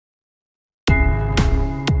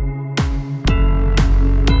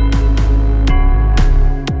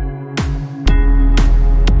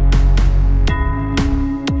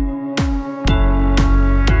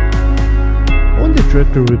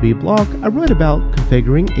Drifting Ruby blog, I wrote about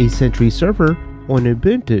configuring a Sentry server on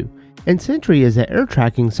Ubuntu. And Sentry is an air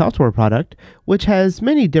tracking software product which has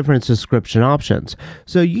many different subscription options.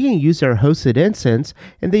 So you can use their hosted instance,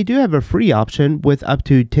 and they do have a free option with up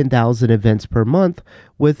to 10,000 events per month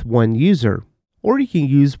with one user. Or you can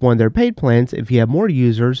use one of their paid plans if you have more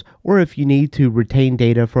users, or if you need to retain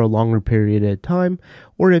data for a longer period of time,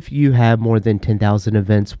 or if you have more than 10,000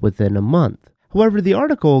 events within a month. However, the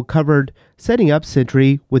article covered setting up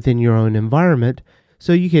Sentry within your own environment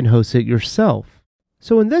so you can host it yourself.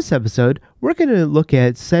 So in this episode, we're going to look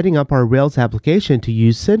at setting up our Rails application to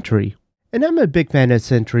use Sentry. And I'm a big fan of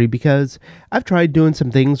Sentry because I've tried doing some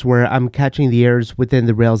things where I'm catching the errors within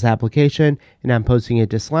the Rails application and I'm posting it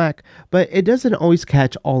to Slack, but it doesn't always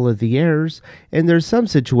catch all of the errors. And there's some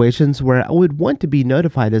situations where I would want to be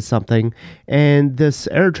notified of something and this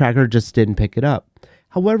error tracker just didn't pick it up.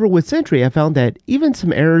 However, with Sentry, I found that even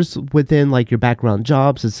some errors within like your background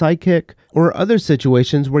jobs, a Sidekick, or other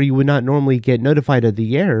situations where you would not normally get notified of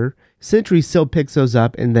the error, Sentry still picks those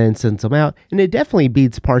up and then sends them out, and it definitely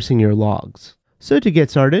beats parsing your logs. So to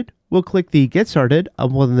get started, we'll click the Get Started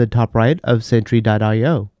up on the top right of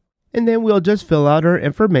Sentry.io. And then we'll just fill out our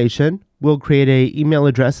information, we'll create an email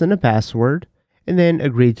address and a password, and then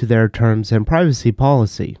agree to their terms and privacy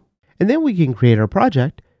policy. And then we can create our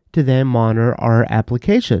project to then monitor our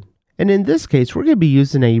application. And in this case, we're going to be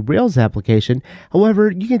using a Rails application.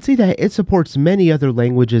 However, you can see that it supports many other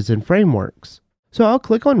languages and frameworks. So I'll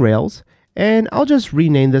click on Rails, and I'll just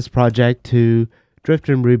rename this project to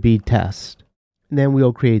Drifting Ruby Test. And then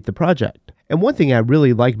we'll create the project. And one thing I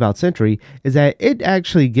really like about Sentry is that it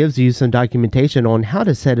actually gives you some documentation on how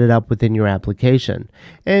to set it up within your application.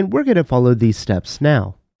 And we're going to follow these steps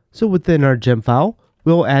now. So within our gem file,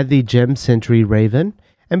 we'll add the gem Sentry Raven.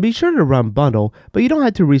 And be sure to run bundle, but you don't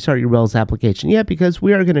have to restart your Rails application yet because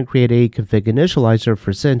we are going to create a config initializer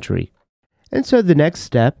for Sentry. And so the next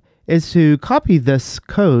step is to copy this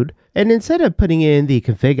code, and instead of putting in the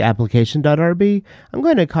config application.rb, I'm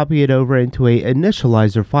going to copy it over into a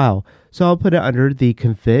initializer file. So I'll put it under the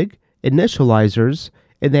config initializers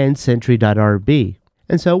and then sentry.rb.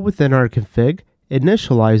 And so within our config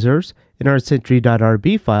initializers in our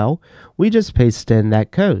sentry.rb file, we just paste in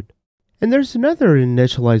that code. And there's another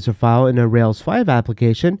initializer file in a Rails 5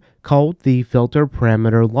 application called the filter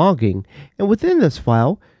parameter logging. And within this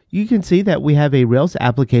file, you can see that we have a Rails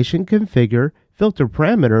application configure filter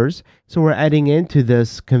parameters. So we're adding into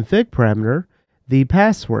this config parameter the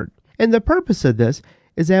password. And the purpose of this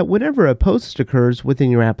is that whenever a post occurs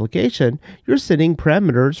within your application, you're sending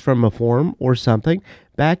parameters from a form or something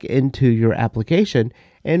back into your application.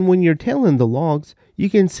 And when you're tailing the logs, you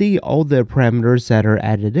can see all the parameters that are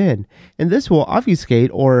added in. And this will obfuscate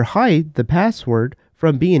or hide the password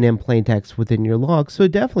from being in plain text within your logs. So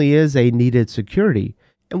it definitely is a needed security.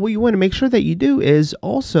 And what you want to make sure that you do is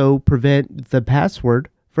also prevent the password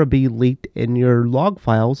from being leaked in your log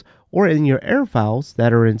files or in your error files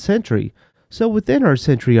that are in Sentry. So within our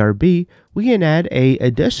Sentry RB, we can add an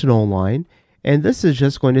additional line, and this is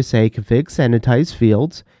just going to say config sanitize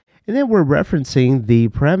fields, and then we're referencing the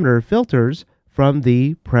parameter filters from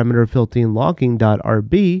the parameter filtering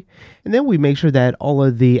logging.rb, and then we make sure that all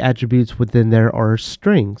of the attributes within there are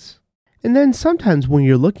strings. And then sometimes when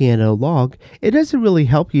you're looking at a log, it doesn't really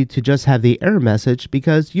help you to just have the error message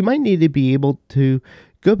because you might need to be able to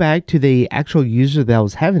go back to the actual user that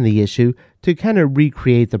was having the issue to kind of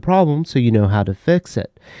recreate the problem so you know how to fix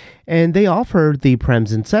it. And they offer the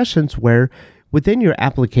params and sessions where within your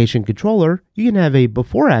application controller, you can have a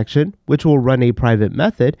before action, which will run a private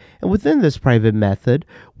method. And within this private method,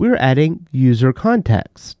 we're adding user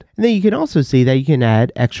context. And then you can also see that you can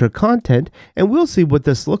add extra content. And we'll see what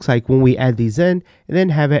this looks like when we add these in and then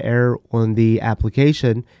have an error on the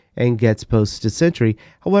application and gets posted to Sentry.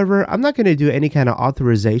 However, I'm not going to do any kind of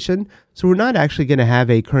authorization. So we're not actually going to have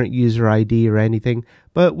a current user ID or anything,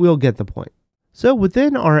 but we'll get the point. So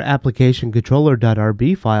within our application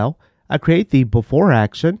controller.rb file, I create the before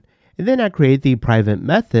action, and then I create the private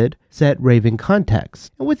method set Raven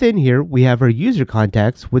context. And within here, we have our user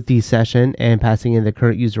context with the session and passing in the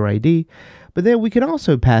current user ID. But then we can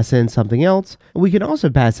also pass in something else, and we can also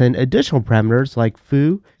pass in additional parameters like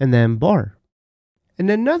foo and then bar. And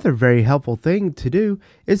another very helpful thing to do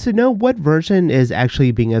is to know what version is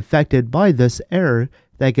actually being affected by this error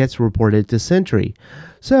that gets reported to Sentry.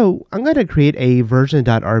 So I'm going to create a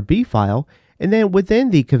version.rb file, and then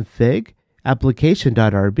within the config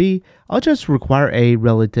application.rb, I'll just require a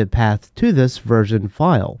relative path to this version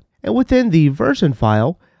file. And within the version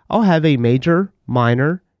file, I'll have a major,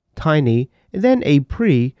 minor, tiny, and then a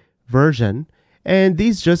pre version. And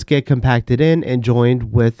these just get compacted in and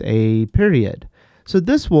joined with a period. So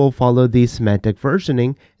this will follow the semantic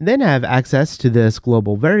versioning and then have access to this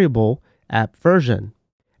global variable app version.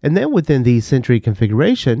 And then within the Sentry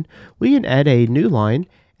configuration, we can add a new line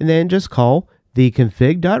and then just call the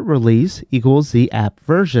config.release equals the app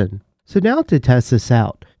version. So now to test this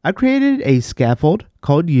out, I created a scaffold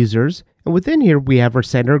called users, and within here we have our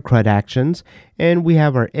standard CRUD actions and we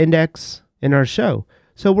have our index and our show.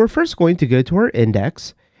 So we're first going to go to our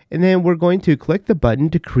index and then we're going to click the button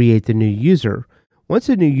to create the new user. Once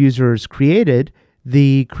a new user is created,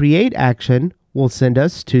 the create action will send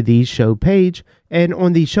us to the show page, and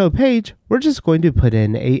on the show page we're just going to put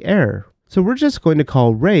in a error. So we're just going to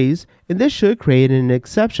call raise, and this should create an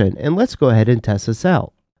exception, and let's go ahead and test this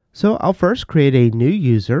out. So I'll first create a new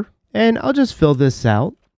user and I'll just fill this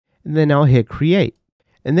out and then I'll hit create.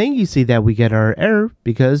 And then you see that we get our error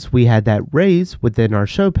because we had that raise within our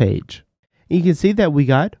show page. And you can see that we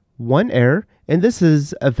got one error, and this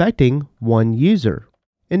is affecting one user.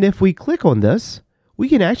 And if we click on this, we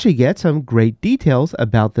can actually get some great details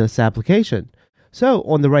about this application. So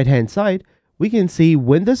on the right hand side, we can see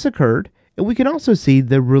when this occurred, and we can also see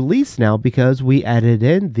the release now because we added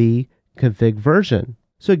in the config version.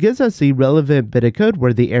 So it gives us the relevant bit of code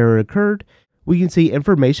where the error occurred. We can see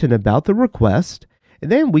information about the request,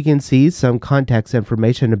 and then we can see some context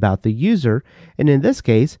information about the user. And in this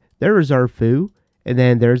case, there is our foo, and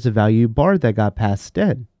then there's the value bar that got passed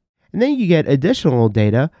in. And then you get additional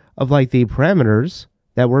data of like the parameters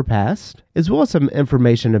that were passed, as well as some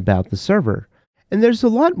information about the server. And there's a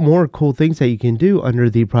lot more cool things that you can do under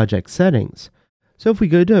the project settings. So if we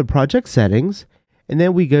go to project settings, and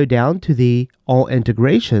then we go down to the all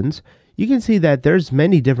integrations, you can see that there's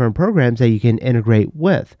many different programs that you can integrate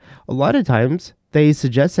with. A lot of times, they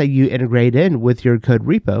suggest that you integrate in with your code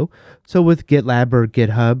repo, so with GitLab or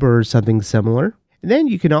GitHub or something similar. And then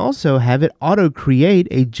you can also have it auto-create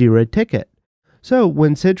a Jira ticket. So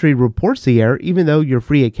when Sentry reports the error, even though your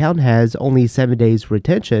free account has only 7 days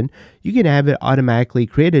retention, you can have it automatically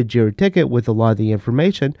create a Jira ticket with a lot of the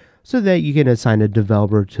information so that you can assign a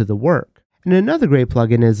developer to the work. And another great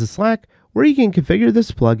plugin is the Slack, where you can configure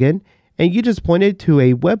this plugin and you just point it to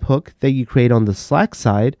a webhook that you create on the Slack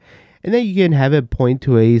side, and then you can have it point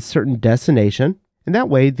to a certain destination. And that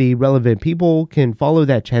way the relevant people can follow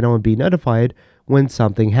that channel and be notified when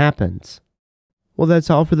something happens. Well, that's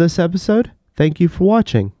all for this episode. Thank you for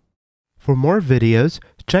watching. For more videos,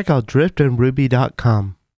 check out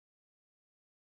driftandruby.com.